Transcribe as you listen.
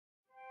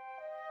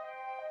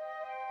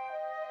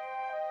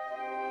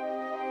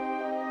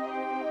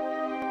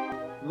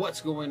What's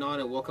going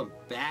on, and welcome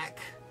back.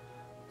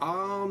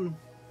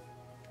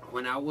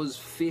 When I was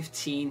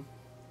 15,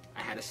 I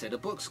had a set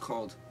of books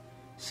called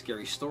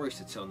Scary Stories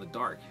to Tell in the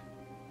Dark.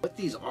 What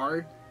these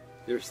are,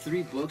 there's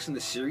 3 books in the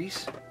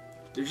series.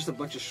 They're just a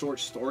bunch of short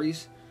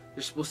stories.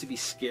 They're supposed to be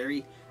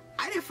scary.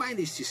 I didn't find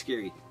these too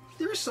scary.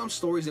 There were some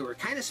stories that were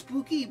kind of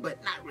spooky, but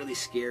not really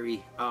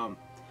scary. I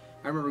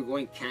remember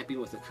going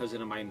camping with a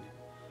cousin of mine.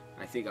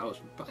 I think I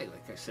was probably,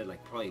 like I said,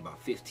 probably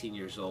about 15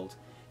 years old.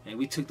 And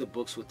we took the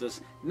books with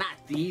us.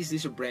 Not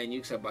these are brand new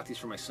because I bought these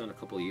for my son a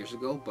couple of years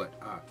ago. But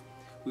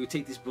we would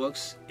take these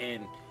books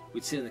and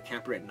we'd sit in the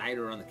camper at night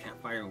or on the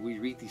campfire and we'd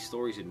read these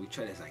stories and we'd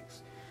try to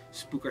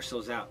spook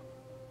ourselves out.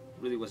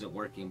 It really wasn't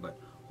working. But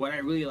what I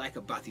really like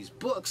about these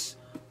books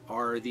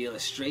are the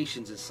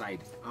illustrations inside.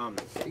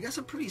 They got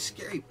some pretty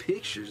scary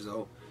pictures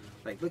though.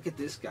 Like, look at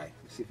this guy.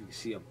 Let's see if you can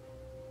see him.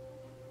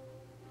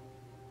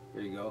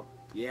 There you go.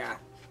 Yeah,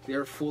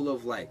 they're full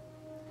of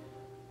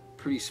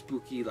pretty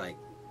spooky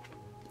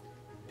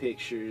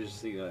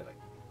pictures. They got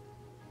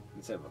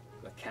inside of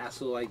a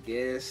castle, I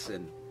guess,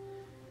 and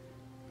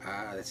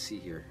let's see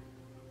here.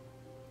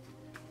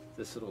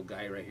 This little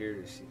guy right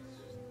here.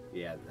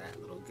 Yeah,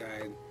 that little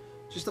guy.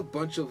 Just a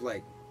bunch of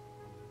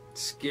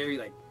scary,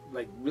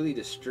 really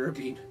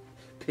disturbing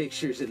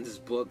pictures in this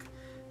book.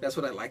 That's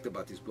what I liked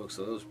about these books.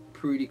 So it was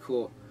pretty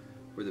cool.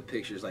 Were the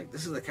pictures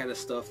this is the kind of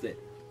stuff that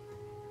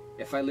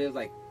if I lived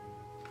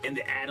in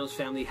the Addams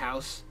Family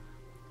house,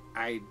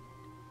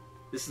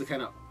 this is the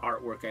kind of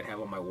artwork I'd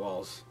have on my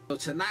walls. So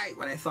tonight,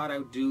 what I thought I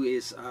would do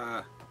is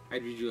I'd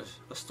read you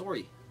a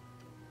story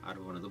out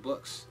of one of the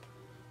books.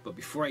 But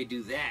before I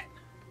do that,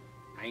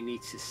 I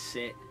need to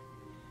set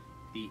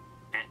the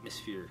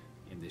atmosphere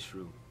in this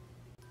room.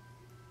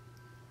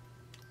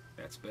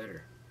 That's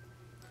better.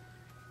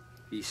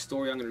 The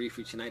story I'm going to read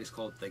for you tonight is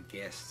called The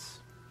Guests.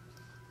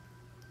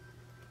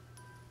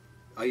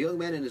 A young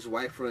man and his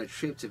wife were on a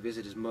trip to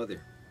visit his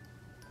mother.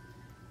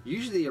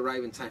 Usually they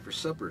arrive in time for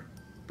supper,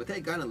 but they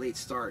had gotten a late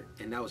start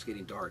and now it's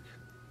getting dark.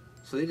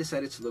 So they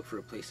decided to look for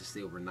a place to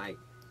stay overnight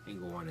and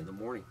go on in the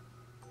morning.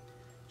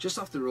 Just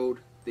off the road,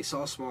 they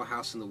saw a small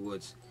house in the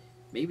woods.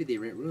 Maybe they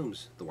rent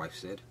rooms, the wife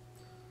said.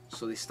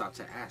 So they stopped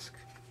to ask.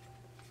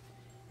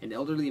 An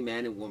elderly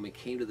man and woman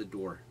came to the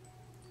door.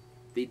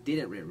 They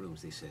didn't rent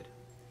rooms, they said,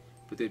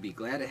 but they'd be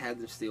glad to have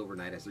them stay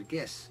overnight as their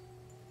guests.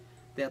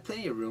 They had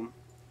plenty of room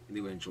and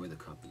they would enjoy the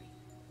company.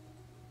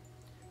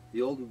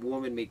 The old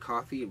woman made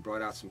coffee and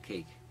brought out some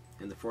cake,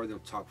 and the four of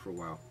them talked for a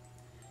while.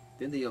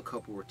 Then the young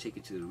couple were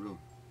taken to the room.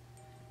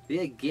 They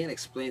again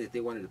explained that they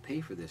wanted to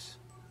pay for this,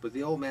 but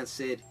the old man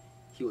said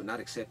he would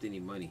not accept any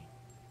money.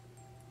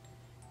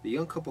 The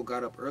young couple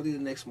got up early the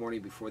next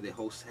morning before the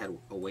host had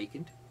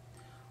awakened.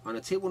 On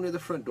a table near the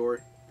front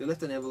door, they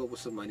left an envelope with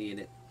some money in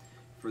it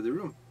for the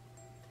room.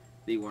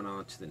 They went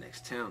on to the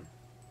next town.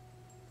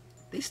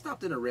 They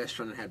stopped in a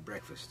restaurant and had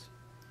breakfast.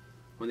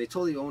 When they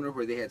told the owner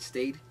where they had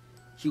stayed,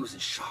 he was in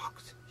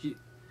shock.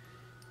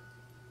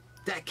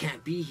 That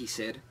can't be, he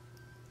said.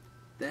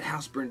 That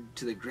house burned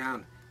to the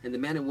ground, and the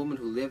man and woman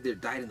who lived there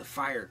died in the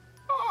fire.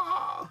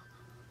 Ah!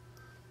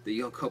 The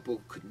young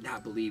couple could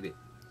not believe it,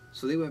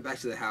 so they went back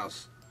to the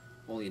house,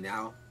 only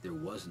now there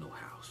was no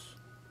house.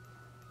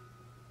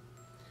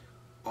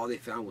 All they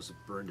found was a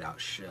burned out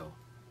shell.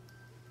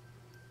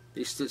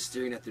 They stood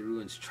staring at the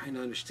ruins, trying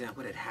to understand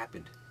what had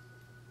happened.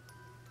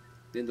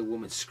 Then the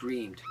woman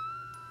screamed.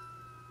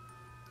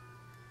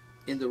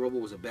 In the rubble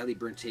was a badly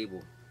burned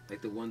table,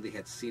 like the one they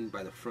had seen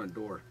by the front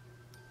door.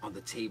 On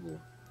the table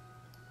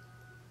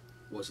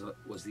was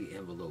the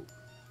envelope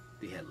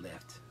they had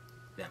left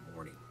that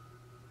morning.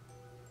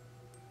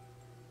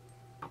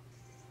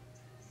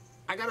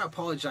 I gotta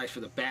apologize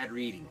for the bad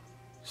reading.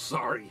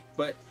 Sorry,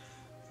 but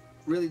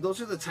really, those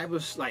are the type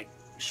of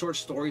short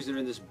stories that are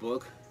in this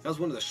book. That was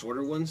one of the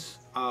shorter ones.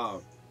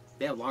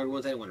 They have longer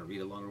ones. I didn't want to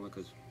read a longer one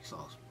because you saw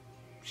how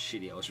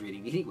shitty I was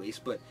reading anyways.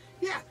 But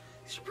yeah,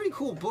 these are pretty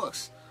cool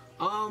books.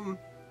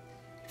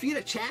 If you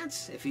get a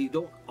chance, if you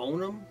don't own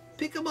them,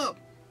 pick them up.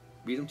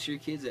 Read them to your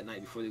kids at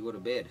night before they go to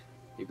bed.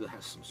 Maybe they'll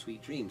have some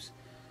sweet dreams.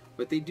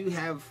 But they do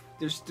have,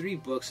 there's 3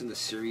 books in the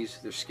series.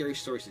 There's Scary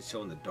Stories to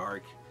Tell in the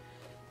Dark.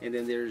 And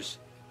then there's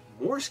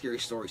More Scary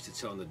Stories to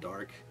Tell in the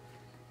Dark.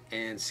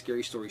 And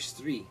Scary Stories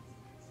 3.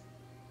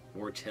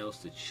 More Tales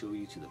to Chill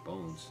You to the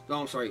Bones.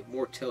 No, I'm sorry,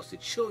 More Tales to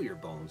Chill Your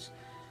Bones.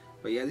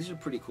 But yeah, these are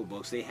pretty cool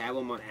books. They have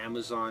them on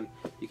Amazon.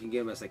 You can get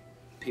them as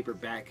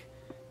paperback.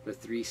 The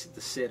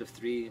set of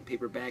 3 in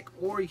paperback,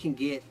 or you can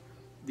get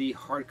the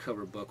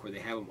hardcover book where they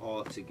have them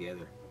all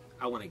together.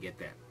 I want to get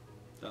that.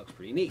 That looks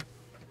pretty neat.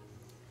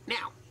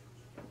 Now,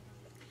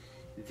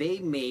 they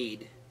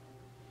made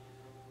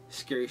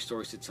Scary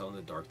Stories to Tell in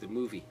the Dark, the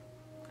movie.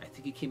 I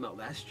think it came out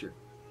last year.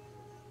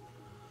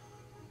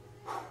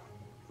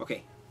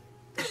 Okay.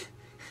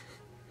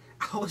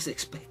 I was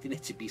expecting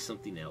it to be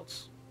something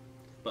else,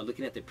 but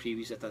looking at the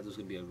previews, I thought it was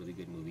going to be a really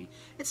good movie.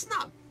 It's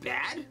not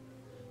bad,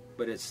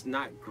 but it's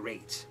not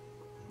great.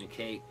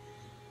 Okay,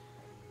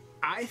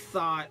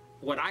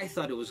 what I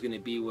thought it was going to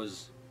be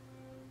was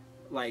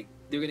they're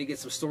going to get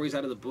some stories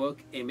out of the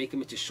book and make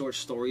them into short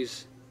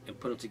stories and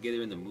put them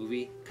together in the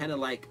movie, kind of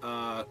like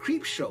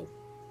Creep Show.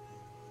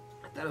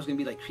 I thought it was gonna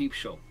be like Creep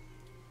Show.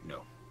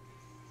 No,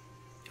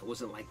 it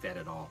wasn't like that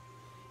at all.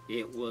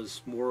 It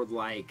was more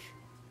like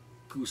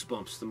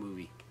Goosebumps, the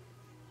movie.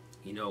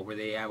 You know, where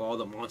they have all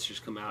the monsters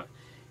come out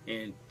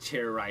and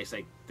terrorize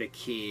like the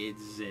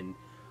kids and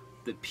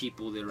the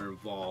people that are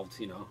involved.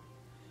 You know,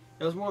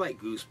 it was more like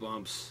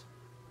Goosebumps.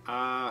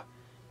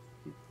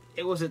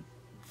 It wasn't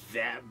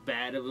that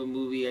bad of a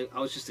movie. I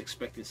was just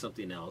expecting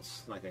something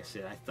else. Like I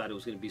said, I thought it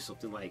was going to be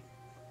something like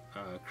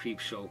Creep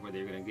Show, where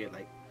they're going to get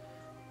like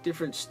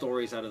different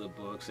stories out of the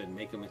books and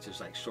make them into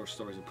like short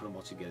stories and put them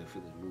all together for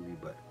the movie,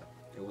 but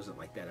it wasn't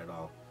like that at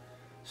all.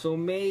 So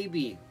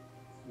maybe,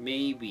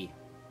 you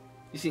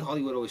see,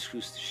 Hollywood always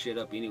screws shit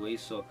up anyway,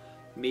 so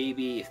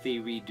maybe if they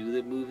redo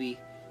the movie,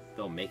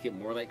 they'll make it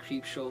more like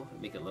Creep Show,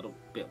 make it a little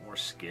bit more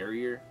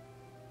scarier.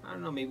 I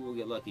don't know, maybe we'll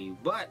get lucky.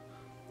 But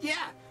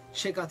yeah,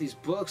 check out these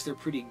books, they're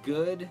pretty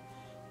good,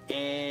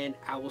 and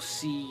I will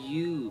see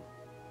you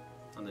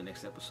on the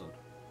next episode.